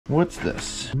What's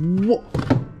this?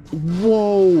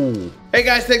 Whoa. Hey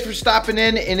guys, thanks for stopping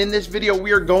in. And in this video,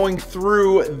 we are going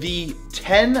through the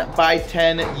 10 by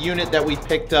 10 unit that we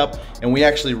picked up and we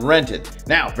actually rented.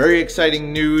 Now, very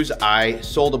exciting news. I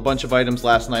sold a bunch of items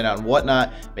last night on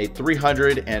Whatnot, made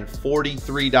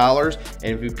 $343.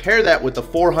 And if you pair that with the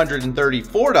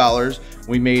 $434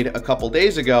 we made a couple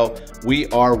days ago, we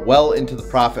are well into the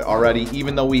profit already,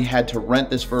 even though we had to rent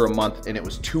this for a month and it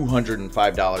was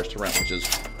 $205 to rent, which is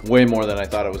way more than I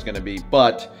thought it was gonna be.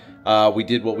 But we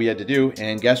did what we had to do,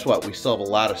 and guess what? We still have a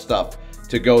lot of stuff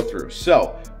to go through.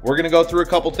 So we're gonna go through a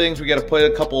couple things. We gotta put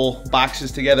a couple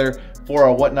boxes together for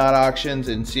our Whatnot auctions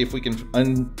and see if we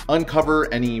can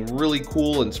uncover any really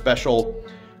cool and special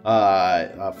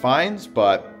finds.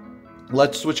 But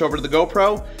let's switch over to the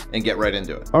GoPro and get right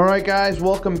into it. All right, guys,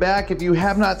 welcome back. If you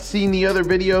have not seen the other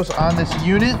videos on this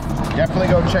unit, definitely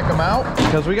go check them out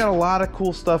because we got a lot of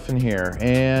cool stuff in here.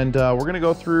 And we're gonna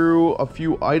go through a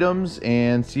few items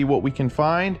and see what we can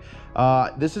find.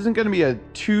 This isn't gonna be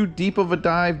too deep of a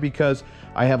dive because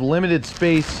I have limited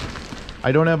space.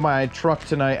 I don't have my truck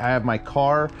tonight, I have my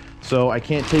car, so I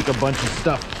can't take a bunch of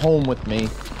stuff home with me.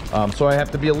 So I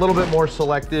have to be a little bit more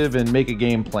selective and make a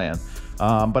game plan.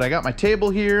 But I got my table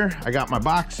here, I got my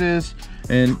boxes,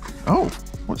 and oh,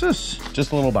 what's this?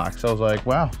 Just a little box. I was like,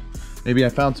 wow, maybe I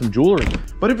found some jewelry.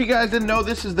 But if you guys didn't know,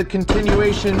 this is the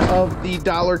continuation of the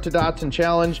 $1 to Datsun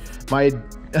challenge. My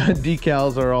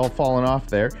decals are all falling off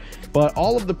there. But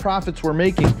all of the profits we're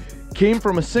making came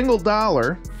from a single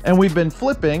dollar, and we've been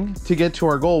flipping to get to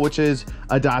our goal, which is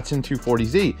a Datsun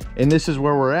 240Z. And this is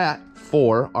where we're at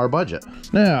for our budget.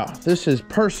 Now, this is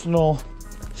personal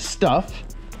stuff.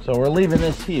 So we're leaving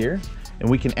this here and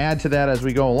we can add to that as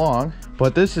we go along,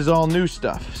 but this is all new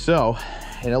stuff. So,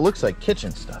 and it looks like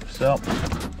kitchen stuff. So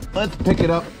let's pick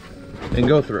it up and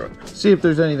go through it. See if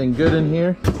there's anything good in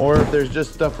here or if there's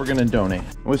just stuff we're gonna donate.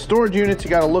 With storage units,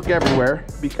 you gotta look everywhere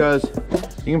because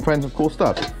you can find some cool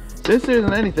stuff. This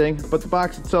isn't anything, but the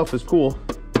box itself is cool.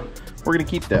 We're gonna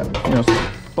keep that. You know,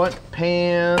 butt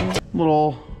pan,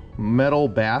 little metal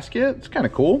basket. It's kind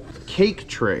of cool. Cake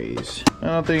trays. I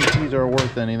don't think these are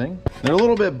worth anything. They're a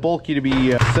little bit bulky to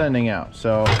be sending out,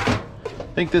 so I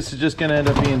think this is just gonna end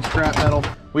up being scrap metal.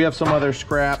 We have some other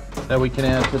scrap that we can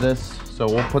add to this, so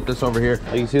we'll put this over here.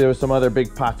 You can see there was some other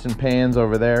big pots and pans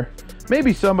over there.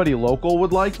 Maybe somebody local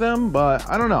would like them, but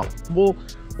I don't know. We'll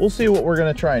see what we're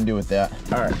gonna try and do with that.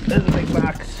 All right, there's a big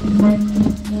box.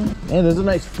 And there's a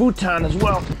nice futon as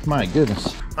well. My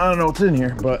goodness. I don't know what's in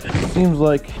here, but it seems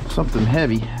like something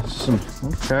heavy.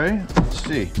 Okay, let's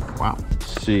see. Wow.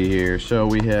 Let's see here. So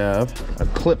we have a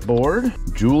clipboard,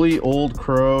 Julie Old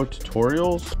Crow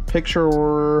tutorials, picture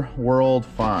world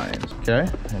finds. Okay,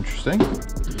 interesting.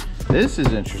 This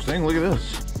is interesting. Look at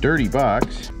this. Dirty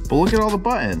box. But look at all the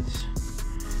buttons.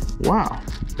 Wow,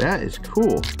 that is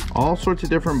cool. All sorts of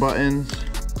different buttons.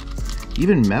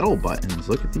 Even metal buttons.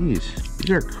 Look at these.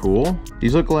 These are cool.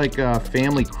 These look like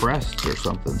family crests or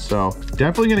something. So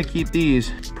definitely gonna keep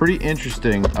these. Pretty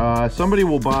interesting. Somebody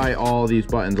will buy all of these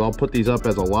buttons. I'll put these up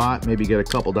as a lot, maybe get a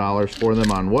couple dollars for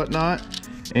them on Whatnot.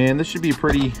 And this should be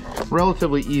pretty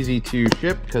relatively easy to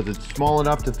ship because it's small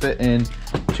enough to fit in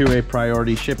to a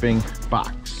priority shipping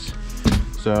box.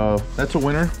 So that's a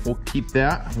winner. We'll keep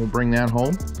that. We'll bring that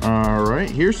home. All right,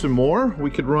 here's some more. We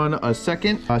could run a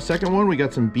second one. We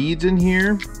got some beads in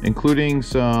here, including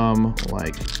some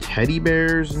like teddy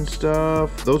bears and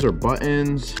stuff. Those are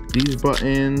buttons. These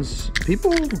buttons.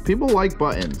 People like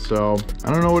buttons. So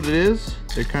I don't know what it is.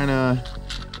 They're kind of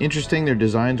interesting. Their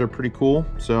designs are pretty cool.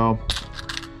 So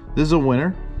this is a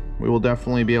winner. We will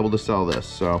definitely be able to sell this.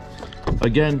 So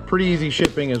again, pretty easy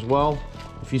shipping as well.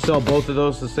 If you sell both of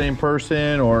those to the same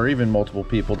person or even multiple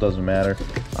people, doesn't matter.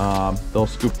 They'll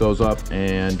scoop those up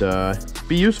and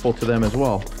be useful to them as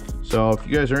well. So if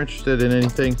you guys are interested in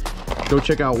anything, go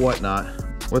check out Whatnot.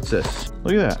 What's this?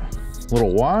 Look at that.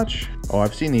 Little watch. Oh,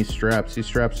 I've seen these straps. These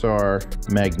straps are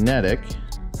magnetic.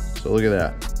 So look at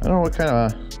that. I don't know what kind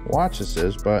of watch this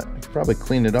is, but I could probably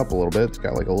clean it up a little bit. It's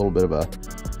got like a little bit of a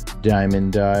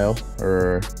diamond dial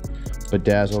or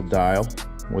bedazzled dial.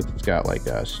 It's got like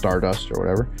a stardust or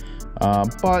whatever,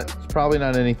 but it's probably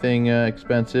not anything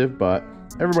expensive, but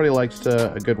everybody likes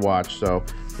a good watch, so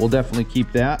we'll definitely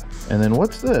keep that. And then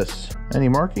what's this? Any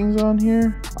markings on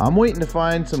here? I'm waiting to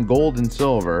find some gold and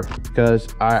silver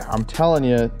because I'm telling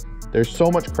you, there's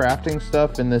so much crafting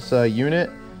stuff in this unit.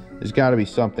 There's got to be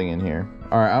something in here.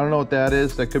 All right, I don't know what that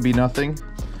is. That could be nothing.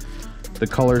 The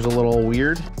color's a little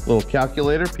weird. Little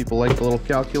calculator. People like the little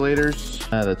calculators.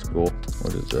 That's cool.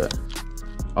 What is that?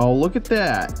 Oh, look at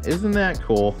that. Isn't that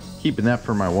cool? Keeping that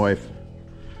for my wife.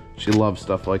 She loves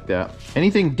stuff like that.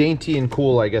 Anything dainty and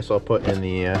cool, I guess I'll put in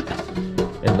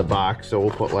the box. So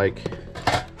we'll put like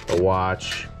the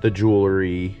watch, the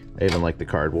jewelry. I even like the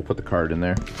card. We'll put the card in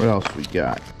there. What else we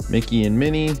got? Mickey and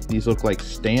Minnie. These look like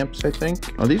stamps, I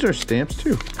think. Oh, these are stamps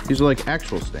too. These are like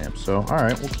actual stamps. So, all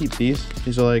right, we'll keep these.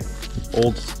 These are like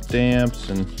old stamps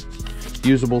and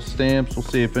usable stamps. We'll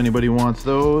see if anybody wants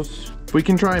those. If we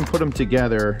can try and put them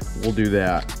together, we'll do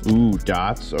that. Ooh,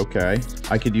 dots, okay.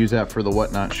 I could use that for the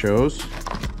Whatnot shows.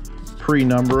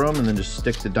 Pre-number them and then just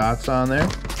stick the dots on there.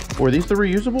 Or are these the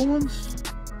reusable ones?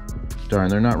 Darn,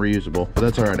 they're not reusable, but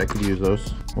that's all right, I could use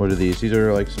those. What are these? These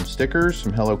are like some stickers,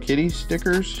 some Hello Kitty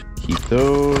stickers. Keep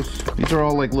those. These are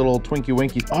all like little Twinkie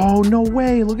Winkie. Oh, no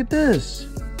way, look at this.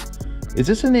 Is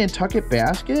this a Nantucket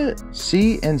basket?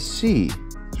 C and C. Is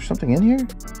there something in here?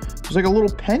 There's like a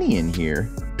little penny in here.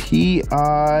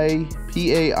 P-I-P-A-I.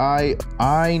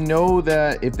 I know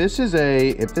that if this is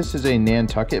a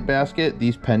Nantucket basket,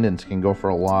 these pendants can go for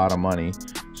a lot of money.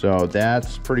 So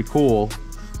that's pretty cool.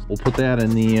 We'll put that in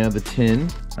the tin.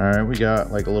 All right, we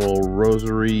got like a little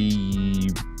rosary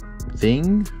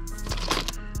thing.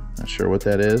 Not sure what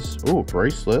that is. Oh,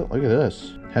 bracelet, look at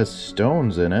this. Has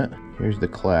stones in it. Here's the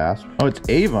clasp. Oh, it's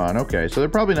Avon, okay. So they're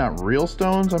probably not real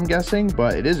stones, I'm guessing,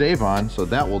 but it is Avon, so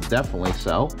that will definitely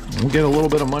sell. We'll get a little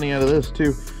bit of money out of this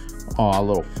too. Oh, a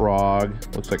little frog.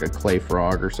 Looks like a clay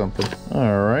frog or something.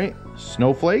 All right,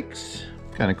 snowflakes,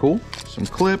 kind of cool. Some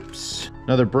clips,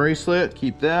 another bracelet,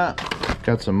 keep that.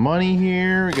 Got some money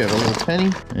here. We got a little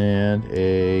penny and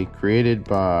a created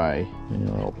by. A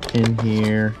little pin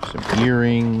here, some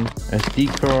earring, SD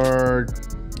card,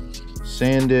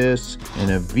 SanDisk,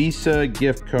 and a Visa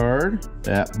gift card.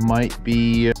 That might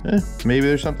be, maybe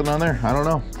there's something on there. I don't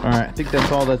know. All right, I think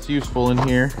that's all that's useful in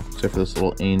here, except for this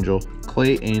little angel.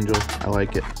 Clay angel, I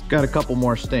like it. Got a couple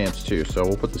more stamps too, so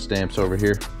we'll put the stamps over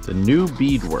here. The new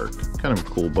beadwork, kind of a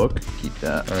cool book. Keep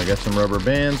that. All right, I got some rubber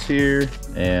bands here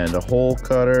and a hole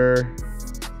cutter,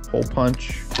 hole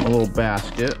punch, a little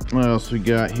basket. What else we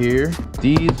got here?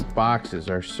 These boxes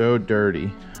are so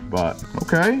dirty, but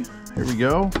okay, here we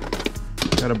go.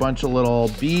 Got a bunch of little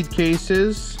bead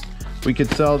cases. We could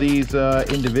sell these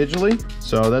individually,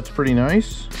 so that's pretty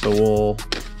nice. So we'll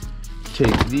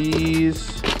take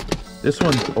these. This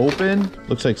one's open.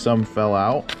 Looks like some fell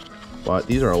out, but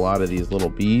these are a lot of these little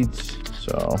beads.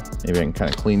 So maybe I can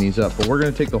kind of clean these up, but we're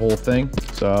gonna take the whole thing.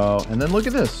 So, and then look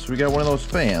at this. We got one of those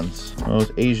fans, one of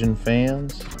those Asian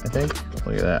fans, I think.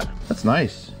 Look at that. That's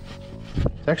nice.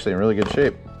 It's actually in really good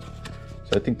shape.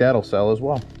 So I think that'll sell as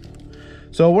well.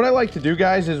 So what I like to do,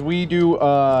 guys, is we do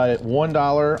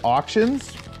 $1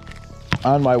 auctions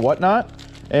on my Whatnot.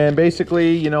 And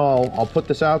basically, you know, I'll put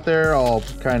this out there. I'll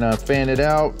kind of fan it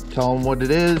out, tell them what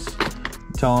it is,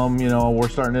 tell them, you know, we're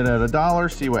starting it at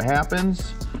 $1, see what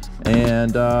happens,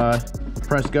 and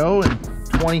press go. In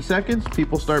 20 seconds,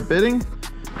 people start bidding,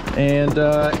 and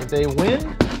if they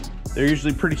win, they're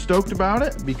usually pretty stoked about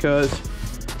it because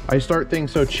I start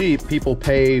things so cheap. People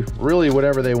pay really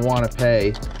whatever they want to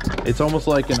pay. It's almost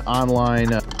like an online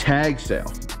tag sale.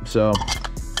 So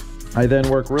I then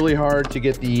work really hard to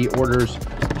get the orders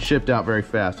shipped out very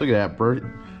fast. Look at that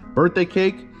birthday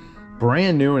cake,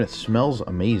 brand new, and it smells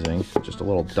amazing. Just a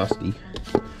little dusty.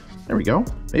 There we go.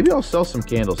 Maybe I'll sell some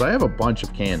candles. I have a bunch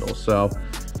of candles, so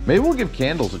maybe we'll give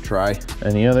candles a try.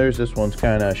 Any others? This one's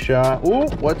kind of shot. Oh,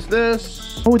 what's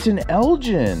this? Oh, it's an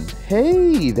Elgin.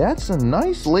 Hey, that's a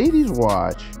nice ladies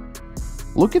watch.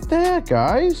 Look at that,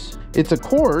 guys. It's a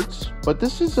quartz, but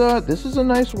this is a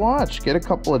nice watch. Get a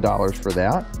couple of dollars for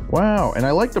that. Wow, and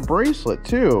I like the bracelet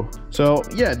too. So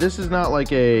yeah, this is not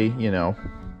like a, you know,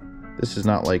 this is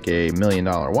not like a $1 million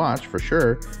watch for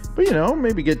sure, but you know,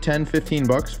 maybe get 10, 15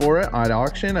 bucks for it at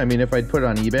auction. I mean, if I'd put it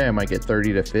on eBay, I might get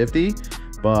 30 to 50,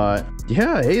 but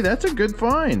yeah, hey, that's a good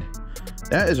find.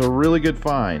 That is a really good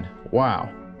find. Wow.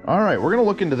 All right, we're gonna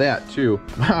look into that too.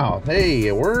 Wow,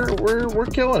 hey, we're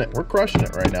killing it. We're crushing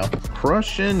it right now.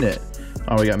 Crushing it.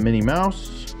 Oh, we got Minnie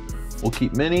Mouse. We'll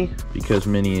keep Minnie because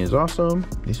Minnie is awesome.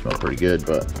 These smell pretty good,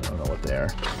 but I don't know what they are.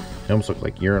 They almost look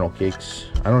like urinal cakes.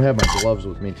 I don't have my gloves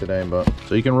with me today, but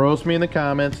so you can roast me in the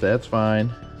comments. That's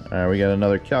fine. All right, we got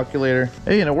another calculator.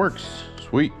 Hey, and it works.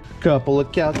 Sweet. Couple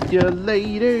of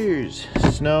calculators.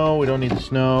 Snow. We don't need the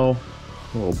snow.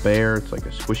 A little bear. It's like a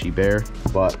squishy bear,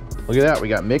 but look at that. We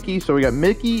got Mickey. So we got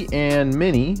Mickey and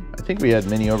Minnie. I think we had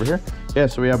Minnie over here. Yeah,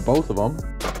 so we have both of them.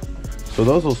 So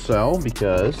those will sell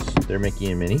because they're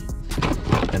Mickey and Minnie,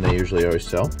 and they usually always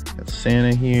sell. Got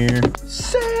Santa here.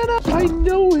 Santa, I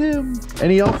know him.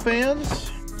 Any elf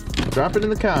fans? Drop it in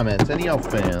the comments. Any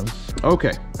elf fans?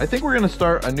 Okay, I think we're gonna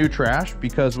start a new trash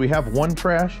because we have one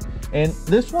trash And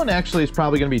this one actually is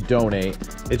probably gonna be donate.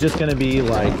 It's just gonna be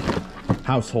like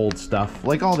household stuff.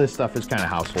 Like all this stuff is kind of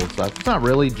household stuff. It's not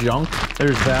really junk.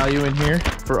 There's value in here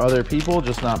for other people,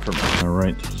 just not for me. All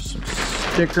right, there's some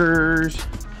stickers.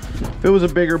 If it was a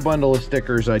bigger bundle of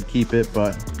stickers, I'd keep it,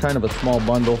 but kind of a small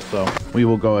bundle, so we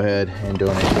will go ahead and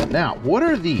donate it. Now, what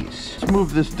are these? Let's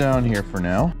move this down here for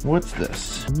now. What's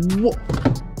this?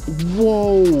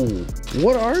 Whoa,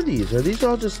 what are these? Are these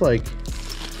all just like,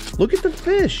 look at the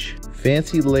fish.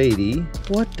 Fancy lady.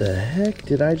 What the heck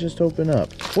did I just open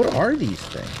up? What are these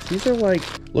things? These are like,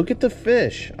 look at the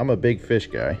fish. I'm a big fish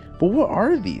guy. But what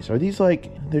are these? Are these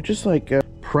like, they're just like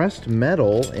pressed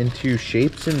metal into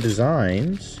shapes and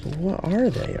designs. What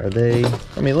are they? Are they,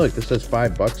 I mean, look, this says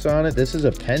 $5 on it. This is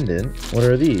a pendant. What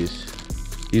are these?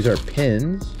 These are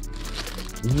pins.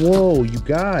 Whoa, you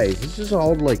guys, this is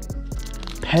all like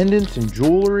pendants and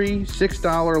jewelry.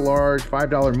 $6 large,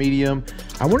 $5 medium.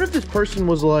 I wonder if this person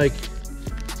was like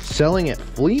selling at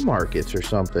flea markets or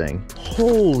something.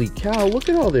 Holy cow, look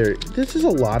at all their, this is a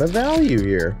lot of value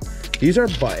here. These are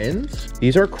buttons,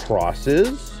 these are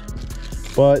crosses,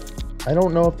 but I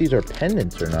don't know if these are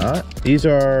pendants or not. These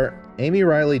are Amy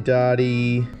Riley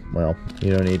Dottie. Well,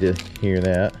 you don't need to hear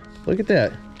that. Look at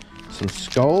that. Some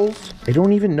skulls. I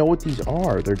don't even know what these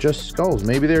are. They're just skulls.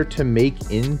 Maybe they're to make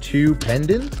into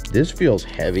pendants. This feels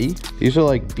heavy. These are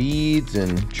like beads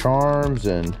and charms,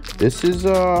 and this is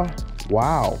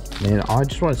wow. Man, I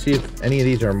just want to see if any of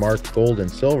these are marked gold and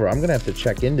silver. I'm gonna have to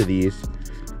check into these.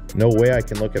 No way I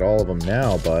can look at all of them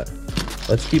now, but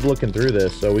let's keep looking through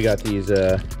this. So we got these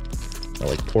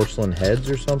like porcelain heads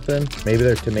or something. Maybe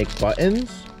they're to make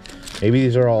buttons. Maybe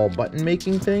these are all button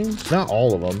making things. Not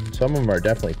all of them. Some of them are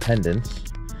definitely pendants.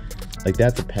 Like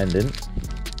that's a pendant.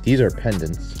 These are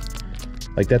pendants.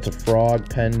 Like that's a frog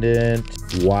pendant.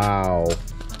 Wow.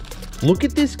 Look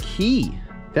at this key.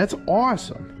 That's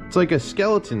awesome. It's like a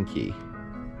skeleton key.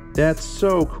 That's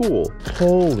so cool.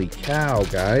 Holy cow,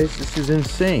 guys. This is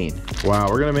insane. Wow,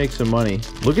 we're gonna make some money.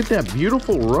 Look at that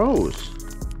beautiful rose.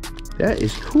 That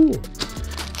is cool.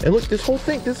 And look, this whole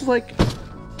thing, this is like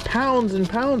pounds and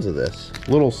pounds of this.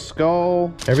 Little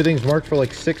skull. Everything's marked for like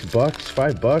 $6,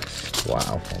 $5.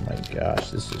 Wow. Oh my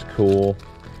gosh, this is cool.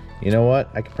 You know what?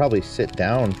 I could probably sit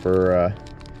down for a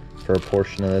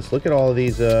portion of this. Look at all of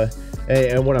these.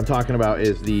 And what I'm talking about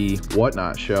is the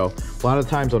Whatnot show. A lot of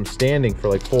times I'm standing for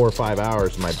like 4 or 5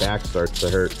 hours and my back starts to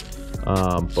hurt.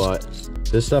 But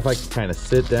this stuff I can kind of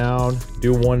sit down,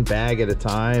 do one bag at a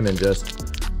time, and just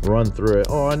run through it.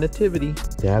 Oh, a nativity.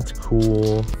 That's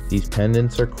cool. These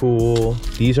pendants are cool.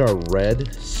 These are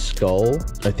red skull.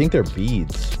 I think they're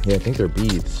beads. Yeah, I think they're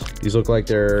beads. These look like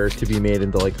they're to be made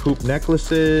into like hoop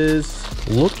necklaces.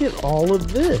 Look at all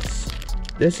of this.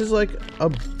 This is like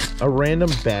a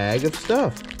random bag of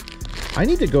stuff. I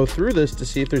need to go through this to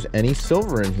see if there's any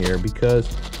silver in here,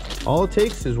 because all it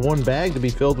takes is one bag to be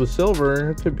filled with silver,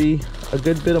 and it could be a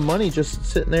good bit of money just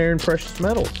sitting there in precious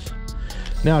metals.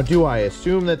 Now, do I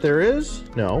assume that there is?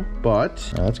 No, but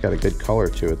that's got a good color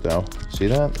to it though. See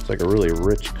that? It's like a really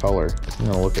rich color. I'm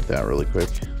gonna look at that really quick.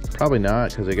 Probably not,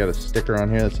 because they got a sticker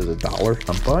on here that says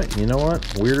 $1. But you know what?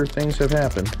 Weirder things have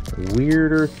happened.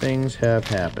 Weirder things have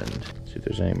happened. See if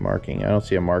there's any marking. I don't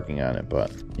see a marking on it,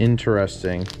 but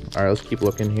interesting. All right, let's keep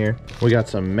looking here. We got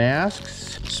some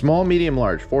masks. Small, medium,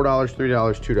 large. $4,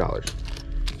 $3, $2.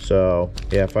 So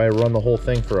yeah, if I run the whole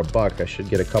thing for $1, I should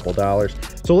get a couple dollars.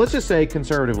 So let's just say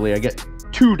conservatively, I get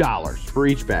 $2 for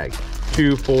each bag.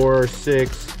 2, 4,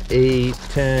 6, 8,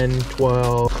 10,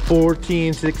 12,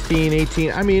 14, 16,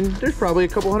 18. I mean, there's probably a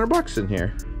couple $100 in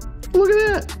here. Look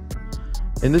at that.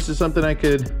 And this is something I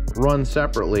could run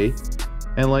separately.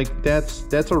 And like,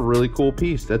 that's a really cool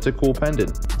piece. That's a cool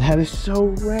pendant. That is so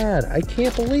rad. I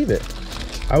can't believe it.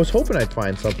 I was hoping I'd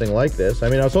find something like this. I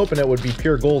mean, I was hoping it would be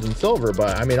pure gold and silver,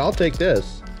 but I mean, I'll take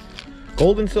this.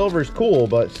 Gold and silver is cool,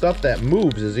 but stuff that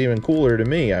moves is even cooler to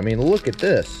me. I mean, look at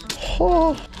this.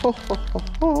 Oh, ho, ho, ho,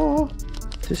 ho.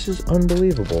 This is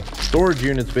unbelievable. Storage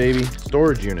units, baby.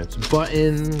 Storage units.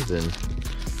 Buttons and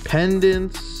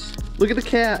pendants. Look at the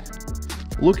cat.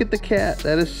 Look at the cat.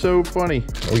 That is so funny.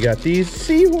 We got these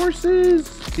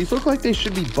seahorses. These look like they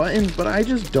should be buttons, but I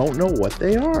just don't know what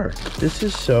they are. This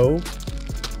is so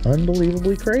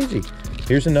unbelievably crazy.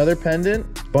 Here's another pendant.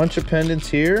 Bunch of pendants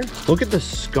here. Look at the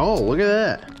skull. Look at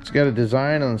that. It's got a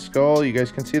design on the skull. You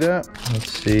guys can see that?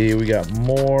 Let's see. We got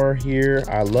more here.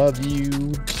 I love you.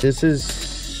 This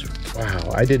is,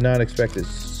 wow. I did not expect this.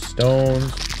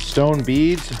 Stones. Stone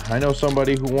beads. I know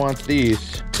somebody who wants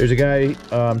these. There's a guy,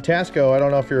 Tasco. I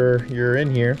don't know if you're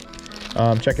in here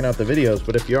checking out the videos,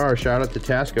 but if you are, shout out to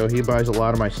Tasco. He buys a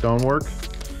lot of my stonework,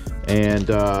 and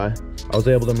I was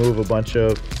able to move a bunch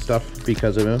of stuff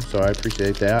because of him, so I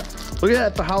appreciate that. Look at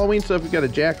that, the Halloween stuff. We got a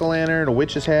jack-o'-lantern, a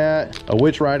witch's hat, a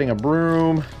witch riding a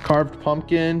broom, carved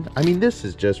pumpkin. I mean, this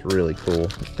is just really cool.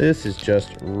 This is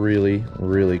just really,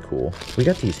 really cool. We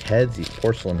got these heads, these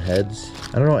porcelain heads.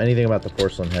 I don't know anything about the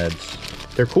porcelain heads.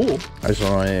 They're cool. I just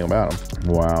don't know anything about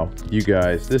them. Wow, you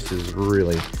guys, this is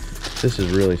really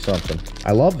something.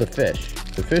 I love the fish.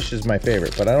 The fish is my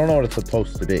favorite, but I don't know what it's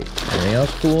supposed to be. Anything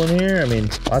else cool in here? I mean,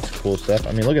 lots of cool stuff.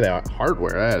 I mean, look at that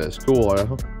hardware. That is cool.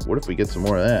 What if we get some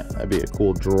more of that? That'd be a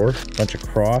cool drawer. Bunch of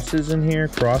crosses in here,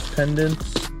 cross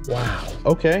pendants. Wow.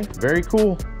 Okay, very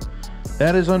cool.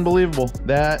 That is unbelievable.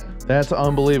 That's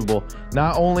unbelievable.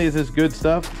 Not only is this good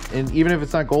stuff, and even if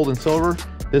it's not gold and silver,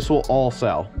 this will all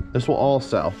sell. This will all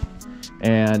sell.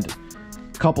 And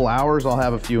a couple hours, I'll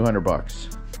have a few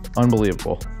 $100.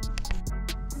 Unbelievable.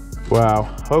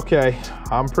 Wow. Okay,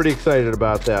 I'm pretty excited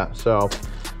about that. So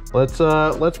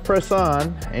let's press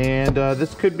on, and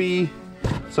this could be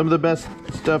some of the best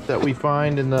stuff that we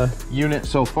find in the unit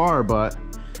so far, but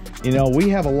you know, we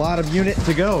have a lot of unit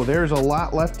to go. There's a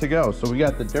lot left to go. So we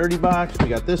got the dirty box, we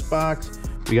got this box,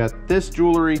 we got this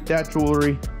jewelry, that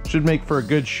jewelry. Should make for a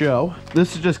good show.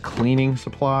 This is just cleaning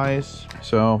supplies.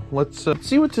 So let's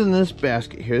see what's in this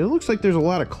basket here. It looks like there's a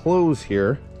lot of clothes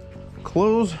here.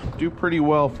 Clothes do pretty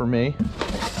well for me.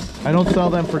 I don't sell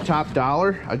them for top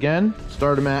dollar. Again,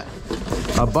 start them at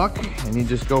 $1 and you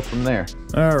just go from there.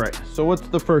 All right, so what's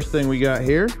the first thing we got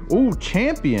here? Ooh,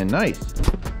 Champion, nice.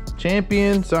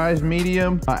 Champion, size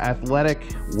medium, athletic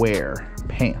wear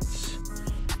pants.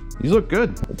 These look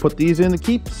good. We'll put these in the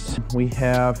keeps. We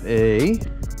have a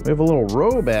little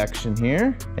robe action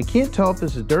here. I can't tell if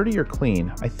this is dirty or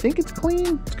clean. I think it's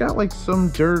clean. It's got like some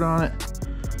dirt on it.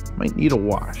 Might need a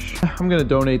wash. I'm gonna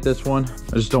donate this one.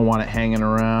 I just don't want it hanging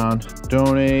around.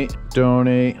 Donate.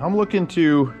 I'm looking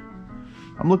to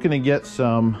get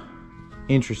some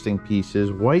interesting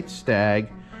pieces. White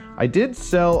stag. I did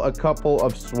sell a couple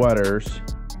of sweaters.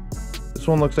 This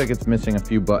one looks like it's missing a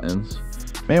few buttons.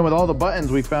 Man, with all the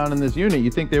buttons we found in this unit,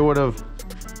 you think they would have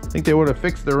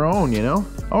fixed their own, you know?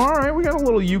 All right, we got a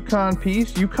little Yukon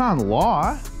piece. Yukon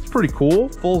Law. It's pretty cool.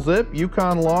 Full zip,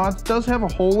 Yukon Law. It does have a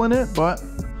hole in it, but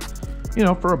you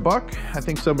know, for $1, I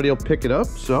think somebody will pick it up,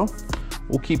 so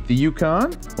we'll keep the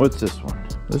Yukon. What's this one?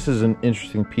 This is an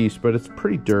interesting piece, but it's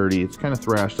pretty dirty. It's kind of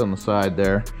thrashed on the side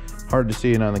there. Hard to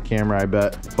see it on the camera, I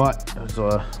bet. But there's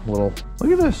a little,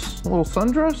 look at this, a little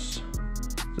sundress.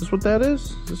 Is this what that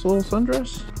is? Is this a little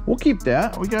sundress? We'll keep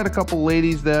that. We got a couple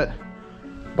ladies that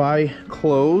buy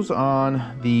clothes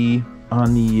on the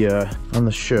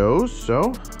shows,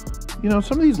 so you know,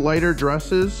 some of these lighter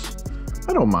dresses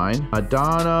I don't mind.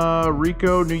 Donna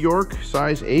Rico, New York,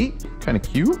 size 8. Kind of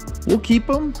cute. We'll keep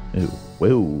them. Ooh,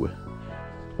 whoa.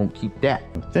 Won't keep that.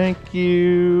 Thank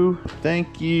you.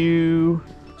 Thank you.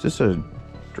 Is this a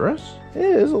dress? It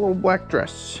is a little black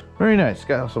dress. Very nice.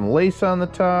 Got some lace on the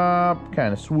top.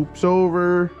 Kind of swoops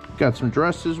over. Got some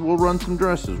dresses. We'll run some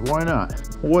dresses. Why not?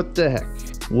 What the heck?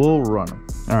 We'll run them.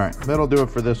 All right. That'll do it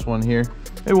for this one here.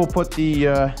 Maybe we'll put the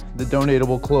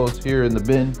donatable clothes here in the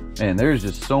bin. Man, there's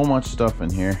just so much stuff in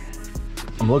here.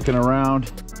 I'm looking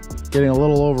around, getting a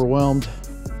little overwhelmed,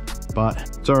 but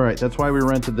it's all right. That's why we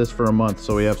rented this for a month,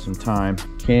 so we have some time.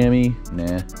 Cami,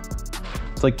 nah.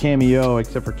 It's like Cameo,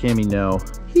 except for Cami no.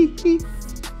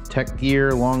 Tech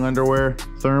gear, long underwear,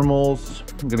 thermals.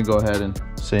 I'm gonna go ahead and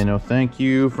say no thank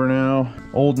you for now.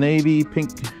 Old Navy, pink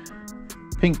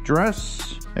dress.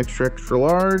 Extra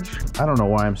large. I don't know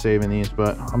why I'm saving these,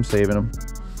 but I'm saving them.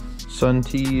 Sun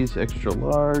tees, extra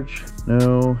large.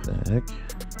 No, the heck?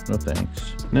 No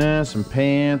thanks. Nah, some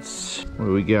pants. What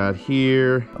do we got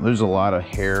here? There's a lot of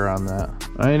hair on that.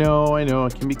 I know,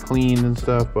 it can be cleaned and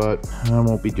stuff, but I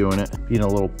won't be doing it. Being a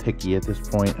little picky at this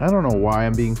point. I don't know why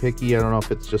I'm being picky. I don't know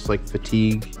if it's just like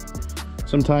fatigue.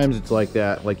 Sometimes it's like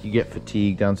that, like you get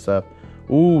fatigued on stuff.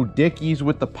 Ooh, Dickies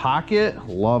with the pocket.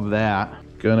 Love that.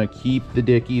 Gonna keep the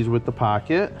Dickies with the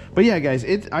pocket. But yeah, guys,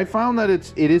 I found that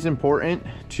it is important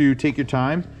to take your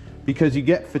time because you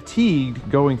get fatigued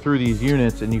going through these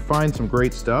units and you find some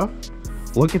great stuff.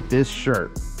 Look at this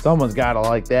shirt. Someone's gotta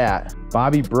like that.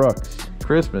 Bobby Brooks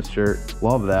Christmas shirt.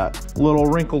 Love that. A little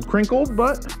wrinkled, crinkled,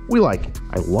 but we like it.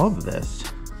 I love this.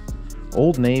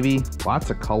 Old Navy,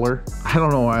 lots of color. I don't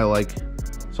know why I like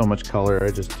so much color, I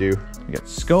just do. We got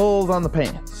skulls on the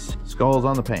pants. Skulls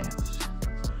on the pants.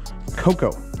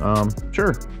 Cocoa,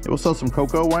 sure. We'll sell some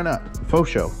cocoa, why not? Faux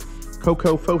show,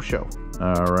 cocoa faux show.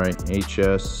 All right,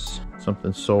 HS,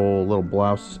 something soul, little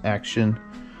blouse action,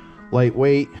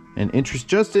 lightweight, and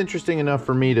just interesting enough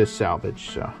for me to salvage,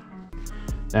 so.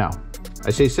 Now, I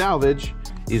say salvage,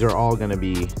 These are all gonna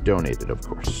be donated, of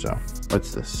course. So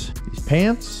what's this? These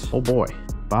pants? Oh boy,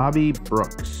 Bobby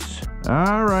Brooks.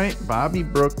 All right, Bobby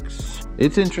Brooks.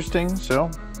 It's interesting, so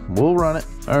we'll run it.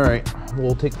 All right,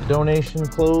 we'll take the donation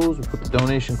clothes. We'll put the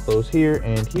donation clothes here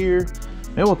and here.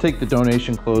 Maybe we'll take the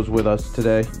donation clothes with us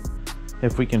today.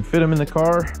 If we can fit them in the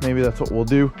car, maybe that's what we'll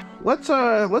do. Let's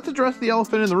address the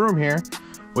elephant in the room here,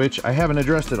 which I haven't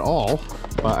addressed at all,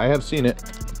 but I have seen it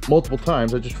multiple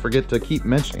times. I just forget to keep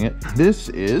mentioning it. This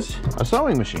is a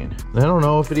sewing machine. I don't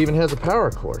know if it even has a power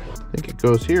cord. I think it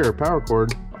goes here, power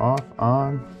cord, off,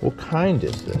 on. What kind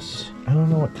is this? I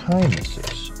don't know what kind this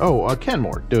is. Oh, a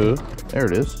Kenmore, duh. There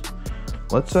it is.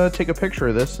 Let's take a picture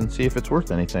of this and see if it's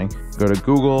worth anything. Go to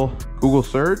Google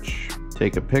search,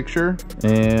 take a picture,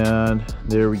 and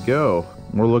there we go.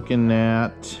 We're looking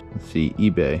at, let's see,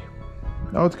 eBay.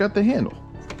 Oh, it's got the handle.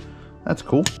 That's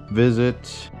cool.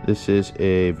 Visit. This is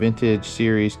a vintage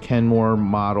series Kenmore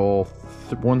model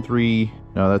 13.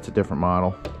 No, that's a different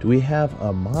model. Do we have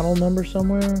a model number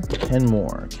somewhere?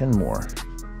 Kenmore.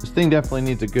 This thing definitely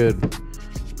needs a good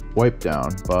wipe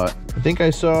down, but I think I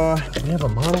saw, do we have a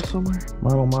model somewhere?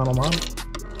 Model.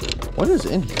 What is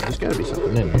in here? There's gotta be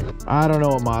something in here. I don't know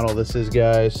what model this is,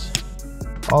 guys.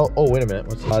 Oh, wait a minute.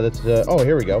 What's that's oh,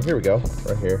 here we go.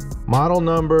 Right here. Model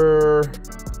number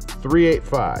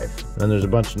 385. Then there's a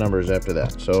bunch of numbers after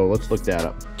that. So let's look that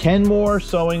up. Kenmore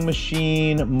sewing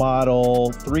machine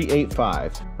model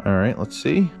 385. All right, let's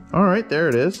see. All right, there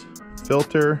it is.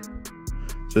 Filter. So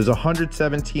there's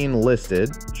 117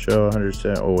 listed. Show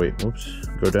 107. Oh wait, whoops.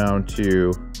 Go down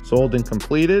to sold and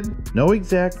completed. No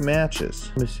exact matches.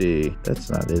 Let me see. That's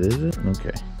not it, is it?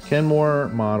 Okay. Kenmore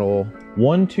model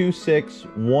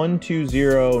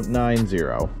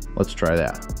 126-12090. Let's try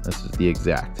that. This is the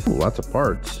exact. Ooh, lots of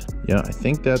parts. Yeah, I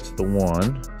think that's the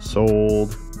one.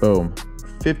 Sold. Boom.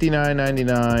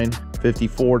 $59.99,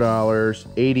 $54,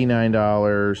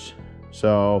 $89.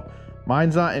 So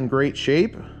mine's not in great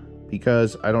shape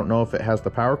because I don't know if it has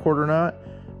the power cord or not.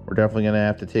 We're definitely gonna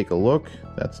have to take a look.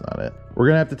 That's not it. We're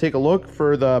gonna have to take a look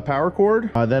for the power cord.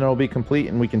 Then it'll be complete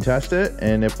and we can test it.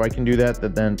 And if I can do that,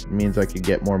 that then means I could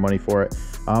get more money for it.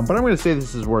 But I'm gonna say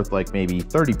this is worth like maybe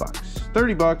 30 bucks.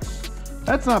 30 bucks,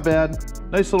 that's not bad.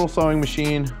 Nice little sewing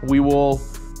machine. We will,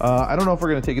 I don't know if we're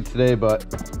gonna take it today, but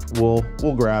we'll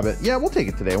grab it. Yeah, we'll take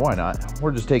it today, why not?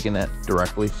 We're just taking it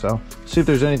directly, so. See if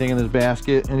there's anything in this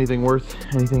basket, anything worth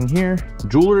anything here.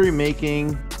 Jewelry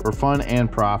making for fun and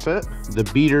profit. The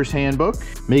Beater's Handbook,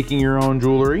 making your own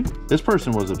jewelry. This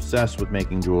person was obsessed with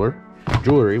making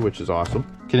jewelry, which is awesome.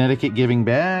 Connecticut Giving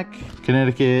Back,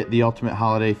 Connecticut The Ultimate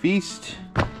Holiday Feast,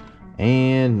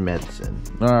 and medicine.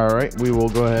 All right, we will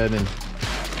go ahead and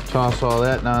toss all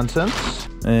that nonsense.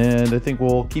 And I think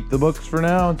we'll keep the books for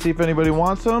now and see if anybody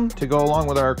wants them to go along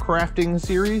with our crafting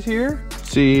series here.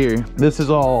 See here, this is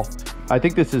all, I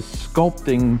think this is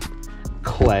sculpting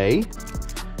clay,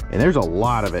 and there's a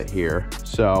lot of it here.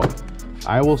 So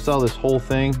I will sell this whole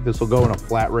thing. This will go in a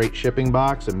flat rate shipping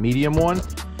box, a medium one,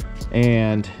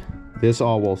 and this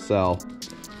all will sell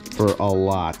for a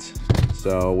lot.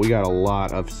 So we got a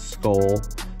lot of sculptable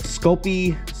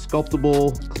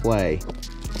clay.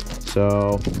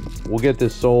 So we'll get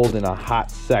this sold in a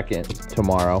hot second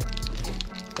tomorrow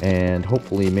and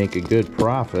hopefully make a good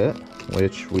profit,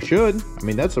 which we should. I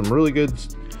mean, that's some really good,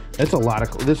 that's a lot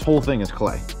of, this whole thing is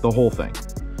clay, the whole thing.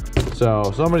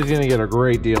 So somebody's gonna get a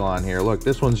great deal on here. Look,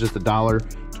 this one's just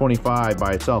 $1.25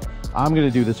 by itself. I'm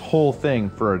gonna do this whole thing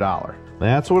for $1.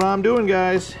 That's what I'm doing,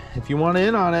 guys. If you want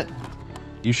in on it,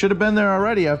 you should have been there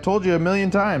already. I've told you a million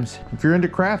times. If you're into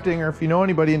crafting or if you know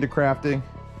anybody into crafting,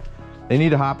 they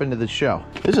need to hop into this show.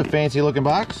 This is a fancy looking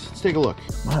box. Let's take a look.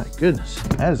 My goodness,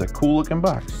 that is a cool looking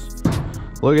box.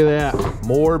 Look at that,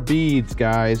 more beads,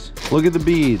 guys. Look at the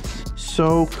beads,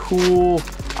 so cool.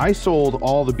 I sold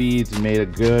all the beads and made a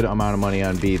good amount of money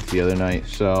on beads the other night,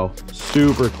 so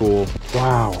super cool.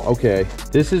 Wow, okay,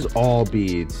 this is all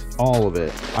beads, all of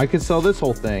it. I could sell this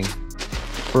whole thing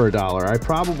for $1. I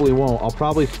probably won't. I'll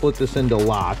probably split this into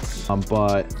lots,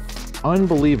 but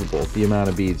unbelievable the amount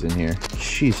of beads in here.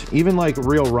 Jeez, even like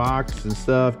real rocks and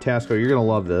stuff. Tasco, you're gonna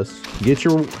love this. Get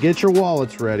your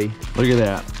wallets ready. Look at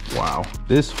that. Wow,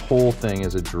 this whole thing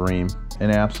is a dream, an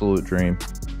absolute dream.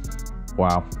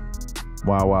 Wow,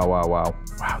 wow, wow, wow, wow.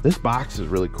 Wow, this box is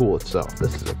really cool itself.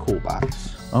 This is a cool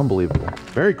box. Unbelievable.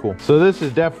 Very cool. So this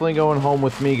is definitely going home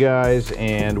with me, guys,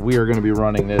 and we are going to be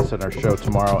running this at our show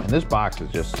tomorrow. And this box is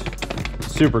just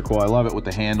super cool. I love it with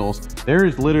the handles. There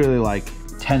is literally like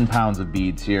 10 pounds of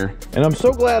beads here. And I'm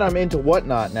so glad I'm into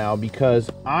Whatnot now because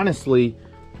honestly,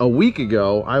 a week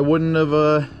ago, I wouldn't have,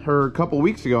 or a couple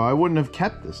weeks ago, I wouldn't have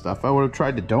kept this stuff. I would have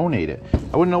tried to donate it.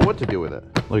 I wouldn't know what to do with it.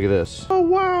 Look at this. Oh,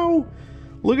 wow.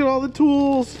 Look at all the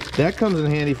tools. That comes in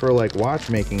handy for like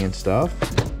watchmaking and stuff,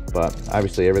 but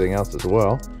obviously everything else as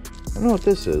well. I don't know what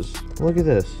this is. Look at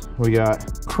this. We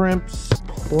got crimps,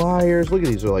 pliers. Look at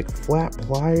these, are like flat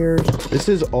pliers. This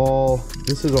is all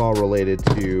related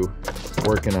to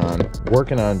working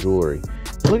on jewelry.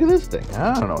 Look at this thing.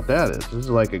 I don't know what that is. This is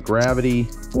like a gravity.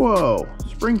 Whoa,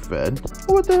 spring fed.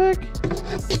 What the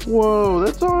heck? Whoa,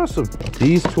 that's awesome.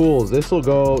 These tools, this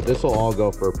will all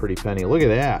go for a pretty penny. Look at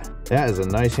that. That is a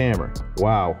nice hammer.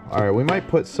 Wow. All right, we might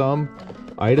put some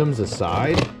items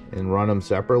aside and run them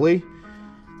separately.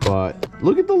 But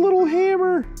look at the little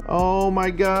hammer. Oh my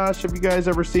gosh, have you guys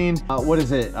ever seen, what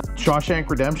is it? Shawshank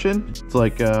Redemption? It's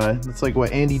like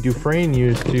what Andy Dufresne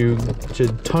used to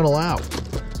tunnel out.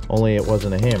 Only it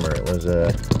wasn't a hammer, it was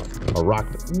a rock.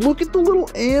 Look at the little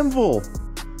anvil.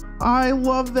 I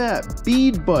love that.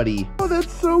 Bead Buddy. Oh,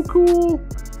 that's so cool.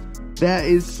 That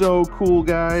is so cool,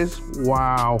 guys.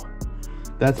 Wow.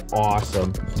 That's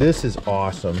awesome. This is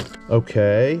awesome.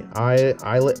 Okay,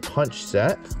 eyelet punch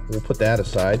set. We'll put that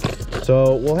aside.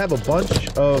 So we'll have a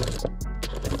bunch of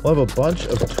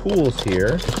tools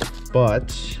here,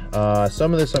 but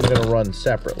some of this I'm gonna run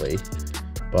separately.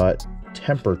 But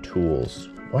temper tools.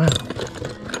 Wow,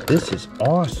 this is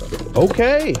awesome.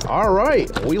 Okay, all right.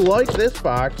 We like this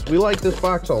box. We like this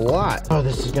box a lot. Oh,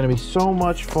 this is gonna be so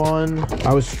much fun.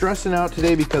 I was stressing out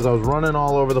today because I was running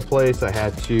all over the place. I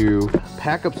had to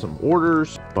pack up some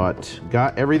orders, but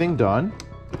got everything done.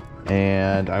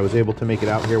 And I was able to make it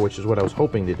out here, which is what I was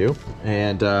hoping to do.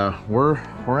 And we're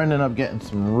ending up getting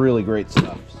some really great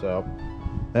stuff. So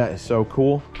that is so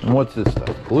cool. And what's this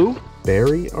stuff? Blue?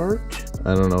 Berry art?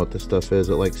 I don't know what this stuff is.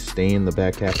 It like stained the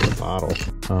back half of the bottle.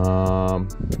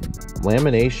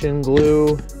 Lamination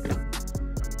glue.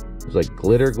 It's like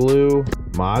glitter glue.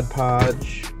 Mod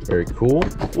Podge. Very cool.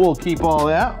 We'll keep all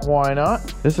that. Why not?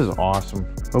 This is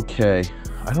awesome. Okay.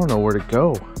 I don't know where to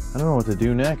go. I don't know what to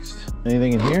do next.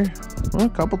 Anything in here? Well, a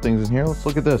couple things in here. Let's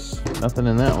look at this. Nothing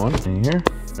in that one. In here?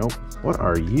 Nope. What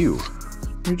are you?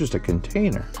 You're just a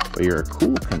container, but you're a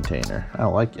cool container. I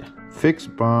like you. Fix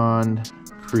bond,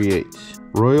 create.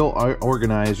 Royal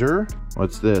organizer.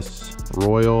 What's this?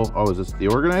 Royal, oh, is this the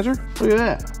organizer? Look at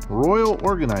that, Royal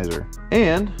organizer.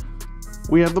 And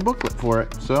we have the booklet for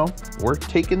it, so we're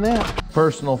taking that.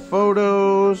 Personal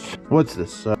photos. What's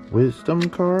this? Wisdom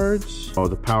cards. Oh,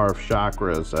 the power of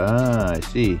chakras. Ah, I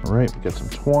see. All right, we got some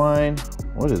twine.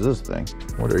 What is this thing?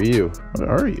 What are you? What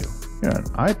are you? You're an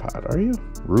iPod, are you?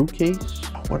 Rue case?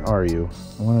 What are you?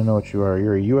 I want to know what you are.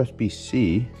 You're a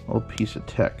USB-C, little piece of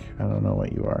tech. I don't know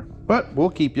what you are, but we'll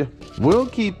keep you. We'll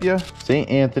keep you. St.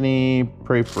 Anthony,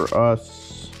 pray for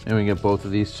us. And we get both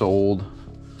of these sold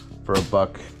for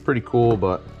 $1. Pretty cool,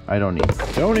 but I don't need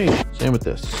it. Don't need it. Same with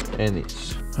this and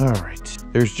these. All right.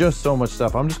 There's just so much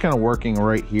stuff. I'm just kind of working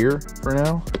right here for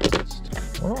now.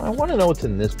 Well, I want to know what's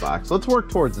in this box. Let's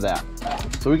work towards that.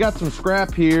 So we got some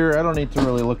scrap here. I don't need to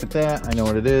really look at that. I know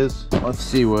what it is. Let's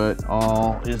see what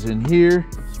all is in here.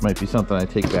 This might be something I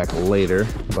take back later,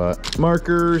 but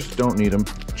markers, don't need them.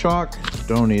 Chalk,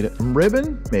 don't need it.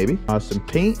 Ribbon, maybe. Some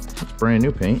paint, it's brand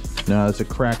new paint. No, there's a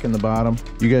crack in the bottom.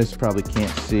 You guys probably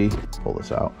can't see. Pull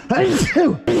this out.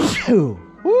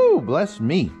 Woo, bless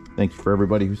me. Thank you for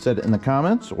everybody who said it in the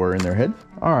comments or in their head.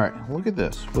 All right, look at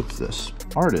this. What's this?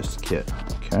 Artist kit.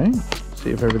 Okay, let's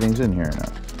see if everything's in here or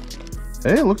not.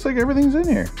 Hey, it looks like everything's in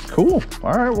here. Cool.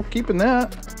 All right, we're keeping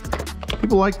that.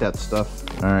 People like that stuff.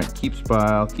 All right, keeps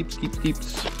file. Keeps.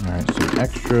 All right, some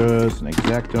extras, an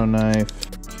X-Acto knife.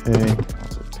 Okay,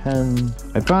 lots of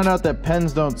pens. I found out that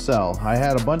pens don't sell. I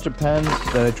had a bunch of pens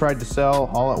that I tried to sell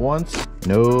all at once.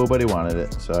 Nobody wanted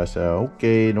it. So I said,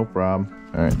 okay, no problem.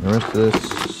 All right, the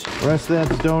rest of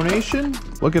that's donation.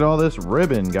 Look at all this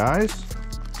ribbon, guys.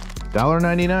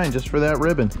 $1.99 just for that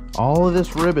ribbon. All of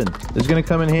this ribbon. This is gonna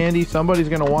come in handy. Somebody's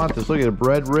gonna want this. Look at the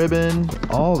bread ribbon,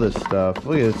 all this stuff.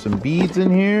 Look at some beads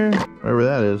in here, whatever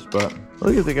that is, but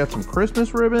look at, they got some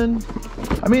Christmas ribbon.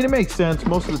 I mean, it makes sense.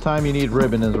 Most of the time you need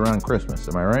ribbon is around Christmas,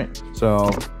 am I right? So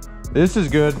this is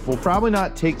good. We'll probably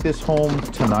not take this home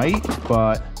tonight,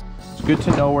 but it's good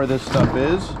to know where this stuff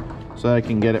is so I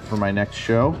can get it for my next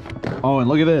show. Oh, and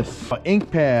look at this,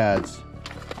 ink pads.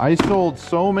 I sold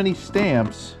so many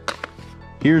stamps.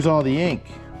 Here's all the ink.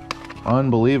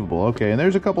 Unbelievable. Okay, and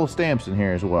there's a couple of stamps in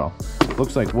here as well.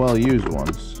 Looks like well-used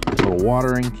ones. Little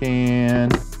watering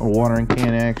can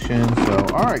action. So,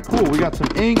 all right, cool. We got some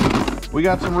ink. We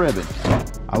got some ribbon.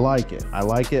 I like it. I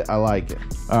like it. I like it.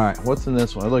 All right, what's in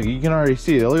this one? Look, you can already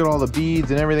see it. Look at all the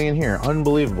beads and everything in here.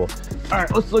 Unbelievable. All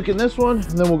right, let's look in this one,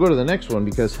 and then we'll go to the next one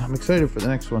because I'm excited for the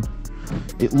next one.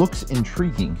 It looks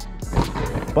intriguing,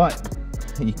 but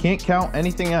you can't count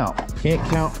anything out. Can't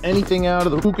count anything out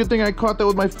of the... Ooh, good thing I caught that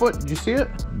with my foot. Did you see it?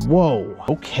 Whoa.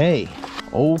 Okay.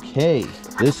 Okay.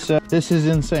 This is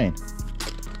insane.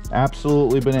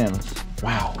 Absolutely bananas.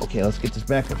 Wow. Okay, let's get this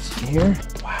back up here.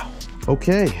 Wow.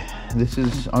 Okay. This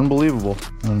is unbelievable.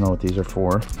 I don't know what these are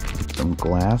for. Some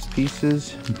glass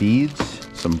pieces, beads,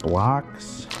 some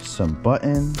blocks, some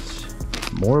buttons,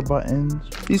 more buttons.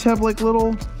 These have like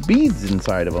little beads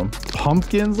inside of them.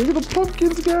 Pumpkins. Look at the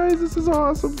pumpkins, guys. This is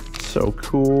awesome. So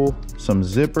cool. Some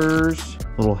zippers,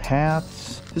 little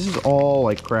hats. This is all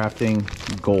like crafting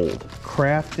gold.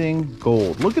 Crafting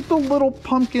gold. Look at the little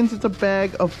pumpkins. It's a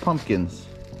bag of pumpkins.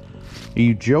 Are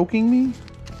you joking me?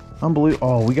 Unbelievable.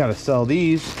 Oh, we got to sell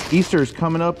these. Easter's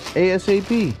coming up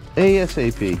ASAP.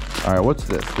 ASAP. All right, what's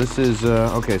this? This is,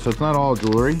 okay, so it's not all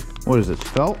jewelry. What is this,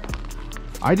 felt?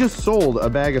 I just sold a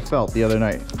bag of felt the other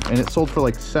night, and it sold for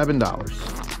like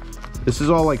 $7. This is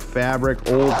all like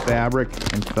fabric, old fabric,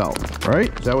 and felt,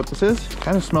 right? Is that what this is?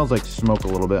 Kind of smells like smoke a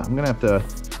little bit. I'm gonna have to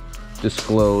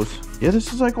disclose. Yeah,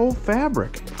 this is like old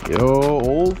fabric. Yo,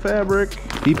 old fabric.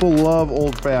 People love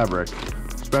old fabric,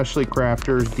 especially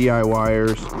crafters,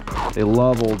 DIYers. They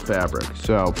love old fabric.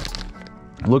 So,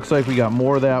 looks like we got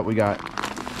more of that. We got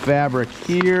fabric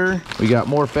here. We got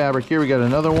more fabric here. We got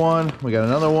another one. We got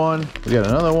another one. We got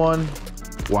another one.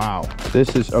 Wow.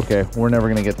 This is, okay, we're never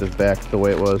gonna get this back the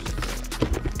way it was.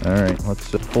 All right,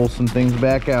 let's pull some things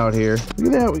back out here.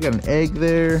 Look at that, we got an egg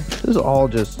there. This is all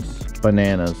just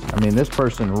bananas. I mean, this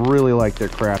person really liked their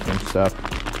crafting stuff.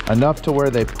 Enough to where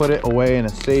they put it away in a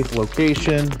safe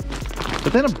location,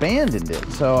 but then abandoned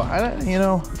it. So, you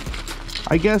know,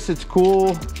 I guess it's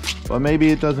cool, but maybe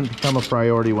it doesn't become a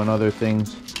priority when other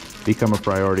things become a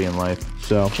priority in life.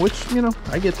 So, which, you know,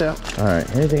 I get that. All right,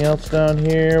 anything else down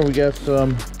here? We got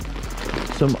some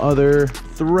other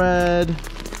thread.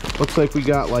 Looks like we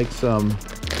got like some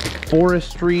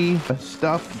forestry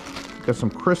stuff. Got some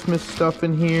Christmas stuff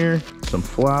in here, some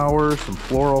flowers, some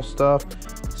floral stuff.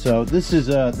 So this is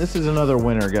another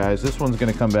winner, guys. This one's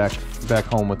gonna come back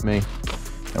home with me,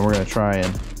 and we're gonna try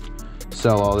and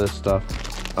sell all this stuff.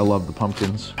 I love the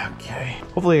pumpkins. Okay,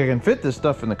 hopefully I can fit this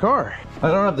stuff in the car. I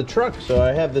don't have the truck, so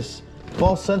I have this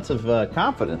false sense of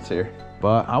confidence here.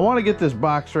 But I want to get this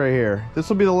box right here. This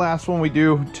will be the last one we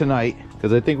do tonight,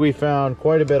 because I think we found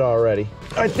quite a bit already.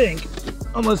 I think,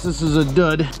 unless this is a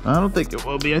dud. I don't think it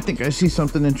will be. I think I see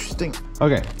something interesting.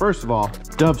 Okay, first of all,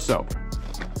 Dove soap.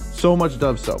 So much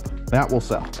Dove soap. That will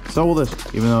sell. So will this,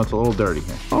 even though it's a little dirty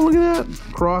here. Oh, look at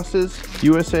that. Crosses,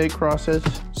 USA crosses.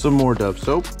 Some more Dove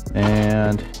soap.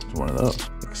 And it's one of those.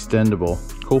 Extendable.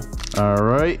 Cool. All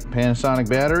right, Panasonic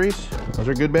batteries. Those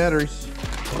are good batteries.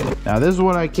 Now this is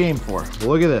what I came for.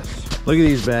 Look at this. Look at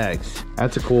these bags.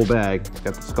 That's a cool bag. It's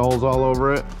got the skulls all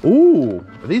over it. Ooh,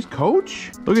 are these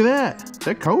Coach? Look at that. Is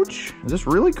that Coach? Is this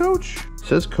really Coach? It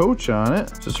says Coach on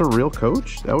it. Is this a real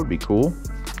Coach? That would be cool.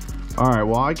 All right,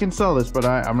 well, I can sell this, but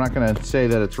I'm not gonna say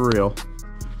that it's real.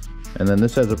 And then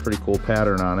this has a pretty cool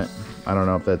pattern on it. I don't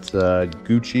know if that's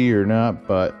Gucci or not,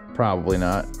 but probably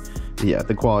not. Yeah,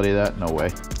 the quality of that, no way.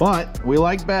 But we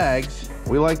like bags.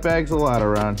 We like bags a lot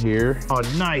around here. Oh,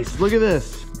 nice. Look at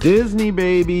this. Disney,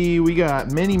 baby. We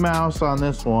got Minnie Mouse on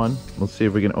this one. Let's see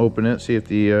if we can open it. See if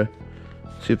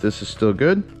this is still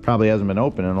good. Probably hasn't been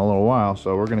open in a little while,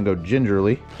 so we're gonna go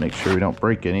gingerly. Make sure we don't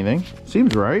break anything.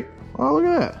 Seems right. Oh, look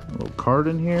at that. A little card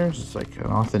in here. It's like an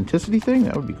authenticity thing.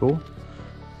 That would be cool.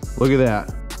 Look at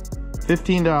that.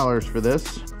 $15 for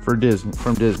this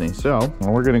from Disney. So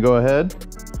we're gonna go ahead,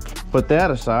 put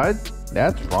that aside.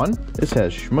 That's fun. This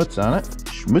has schmutz on it.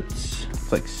 Schmutz.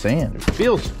 It's like sand. It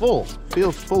feels full.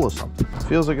 Feels full of something.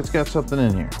 Feels like it's got something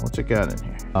in here. What's it got in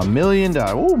here? $1 million.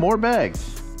 Oh, more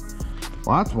bags.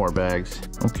 Lots more bags.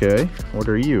 Okay, what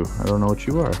are you? I don't know what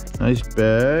you are. Nice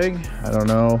bag. I don't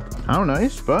know how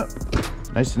nice, but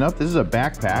nice enough. This is a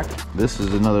backpack. This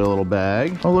is another little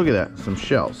bag. Oh, look at that. Some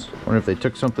shells. Wonder if they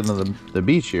took something to the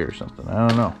beach here or something. I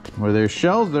don't know. Where there's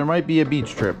shells, there might be a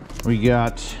beach trip. We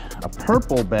got a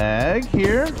purple bag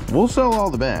here. We'll sell all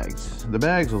the bags. The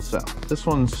bags will sell. This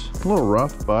one's a little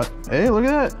rough, but hey, look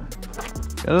at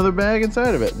that. Got another bag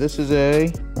inside of it. This is a,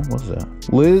 what was that?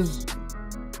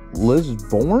 Liz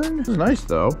Bourne? This is nice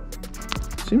though.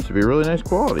 Seems to be really nice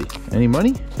quality. Any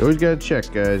money? You always gotta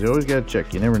check, guys. You always gotta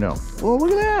check. You never know. Well,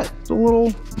 look at that. It's a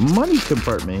little money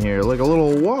compartment here, like a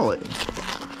little wallet.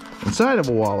 inside of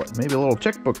a wallet. Maybe a little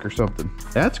checkbook or something.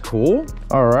 That's cool.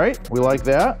 All right, we like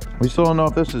that. We still don't know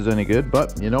if this is any good,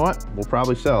 but you know what? We'll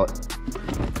probably sell it.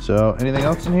 So anything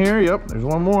else in here? Yep, there's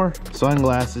one more.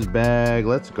 Sunglasses bag,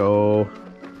 let's go.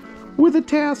 With a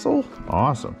tassel.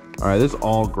 Awesome. All right, this is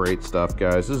all great stuff,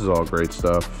 guys. This is all great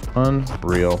stuff.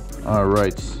 Unreal. All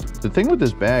right. The thing with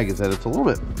this bag is that it's a little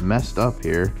bit messed up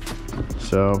here.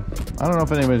 So I don't know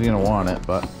if anybody's gonna want it,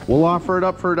 but we'll offer it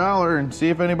up for $1 and see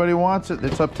if anybody wants it.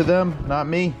 It's up to them, not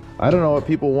me. I don't know what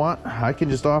people want. I can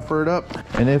just offer it up.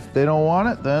 And if they don't want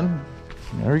it, then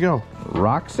there we go.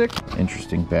 Roxic,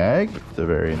 interesting bag. It's a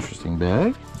very interesting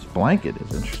bag. This blanket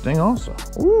is interesting also.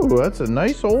 Ooh, that's a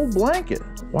nice old blanket.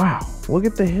 Wow, look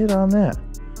at the hit on that.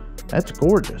 That's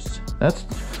gorgeous. That's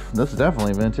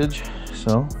definitely vintage.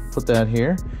 So put that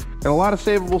here. Got a lot of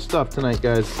savable stuff tonight,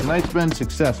 guys. Tonight's been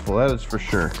successful, that is for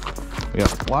sure. We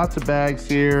got lots of bags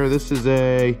here. This is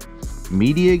a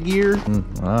media gear. I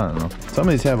don't know. Some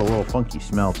of these have a little funky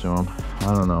smell to them.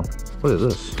 I don't know. What is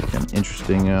this? An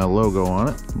interesting logo on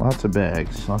it. Lots of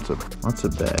bags. Lots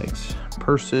of bags.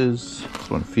 Purses. This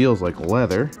one feels like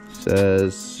leather.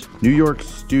 Says New York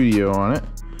Studio on it.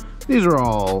 These are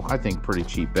all, I think, pretty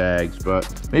cheap bags,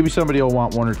 but maybe somebody will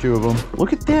want one or two of them.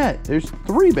 Look at that. There's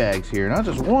 3 bags here, not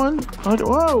just one.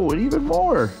 Whoa, even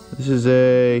more. This is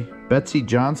a Betsy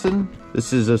Johnson.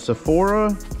 This is a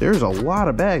Sephora. There's a lot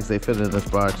of bags they fit in this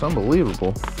box.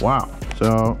 Unbelievable. Wow.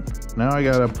 So now I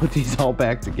gotta put these all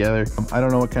back together. I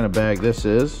don't know what kind of bag this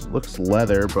is. Looks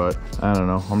leather, but I don't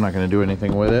know. I'm not gonna do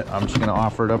anything with it. I'm just gonna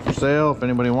offer it up for sale. If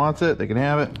anybody wants it, they can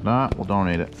have it. If not, we'll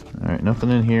donate it. All right, nothing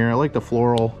in here. I like the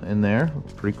floral in there.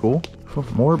 Looks pretty cool. Oh,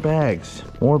 more bags.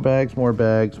 More bags, more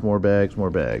bags, more bags, more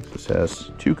bags. This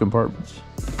has 2 compartments.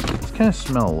 It's kind of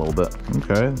smell a little bit.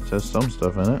 Okay, it says some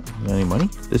stuff in it. Any money?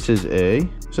 This is it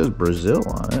says Brazil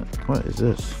on it. What is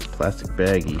this? Plastic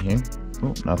baggie here.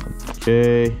 Oh, nothing.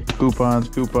 Okay, coupons,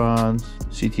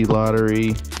 CT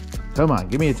lottery. Come on,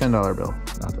 give me a $10 bill.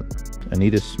 Nothing.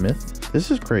 Anita Smith. This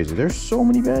is crazy. There's so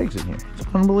many bags in here. It's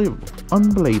unbelievable.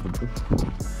 Unbelievable.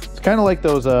 It's kind of like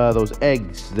those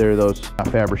eggs. They're those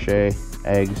Fabergé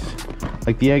eggs.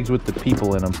 Like the eggs with the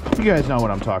people in them. You guys know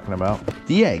what I'm talking about.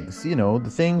 The eggs, you know,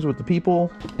 the things with the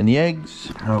people and the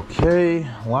eggs. Okay,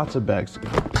 lots of bags.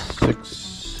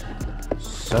 6,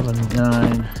 7,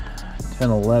 9, 10,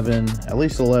 11, at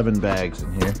least 11 bags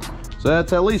in here. So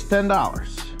that's at least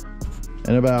 $10.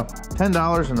 And about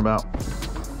 $10 in about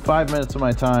 5 minutes of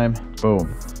my time.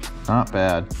 Boom. Not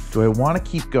bad. Do I want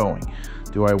to keep going?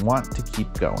 Do I want to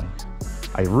keep going?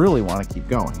 I really want to keep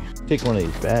going. Take one of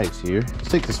these bags here. Let's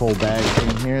take this whole bag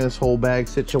thing here, this whole bag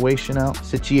situation out.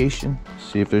 See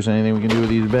if there's anything we can do with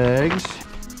these bags.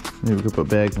 Maybe we could put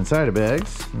bags inside of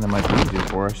bags, and that might be easier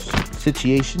for us.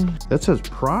 Situation. That says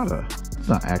Prada. It's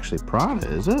not actually Prada,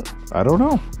 is it? I don't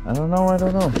know. I don't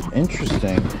know.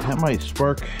 Interesting. That might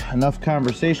spark enough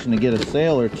conversation to get a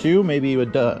sale or two. Maybe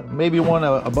one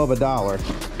above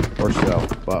 $1 or so.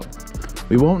 But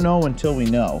we won't know until we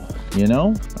know. You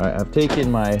know? All right, I've taken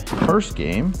my purse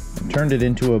game and turned it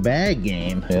into a bag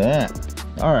game. Look at that.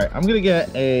 All right, I'm gonna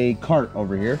get a cart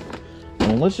over here.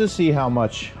 And let's just see how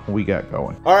much we got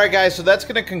going. All right, guys, so that's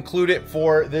gonna conclude it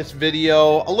for this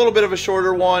video. A little bit of a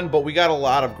shorter one, but we got a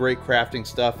lot of great crafting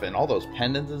stuff and all those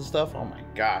pendants and stuff. Oh my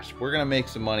gosh, we're gonna make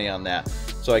some money on that.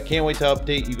 So I can't wait to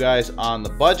update you guys on the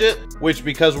budget, which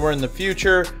because we're in the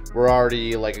future, we're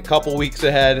already like a couple weeks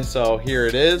ahead. So here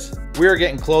it is. We're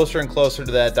getting closer and closer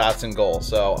to that Datsun goal.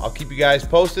 So I'll keep you guys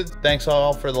posted. Thanks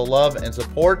all for the love and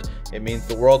support. It means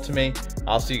the world to me.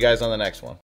 I'll see you guys on the next one.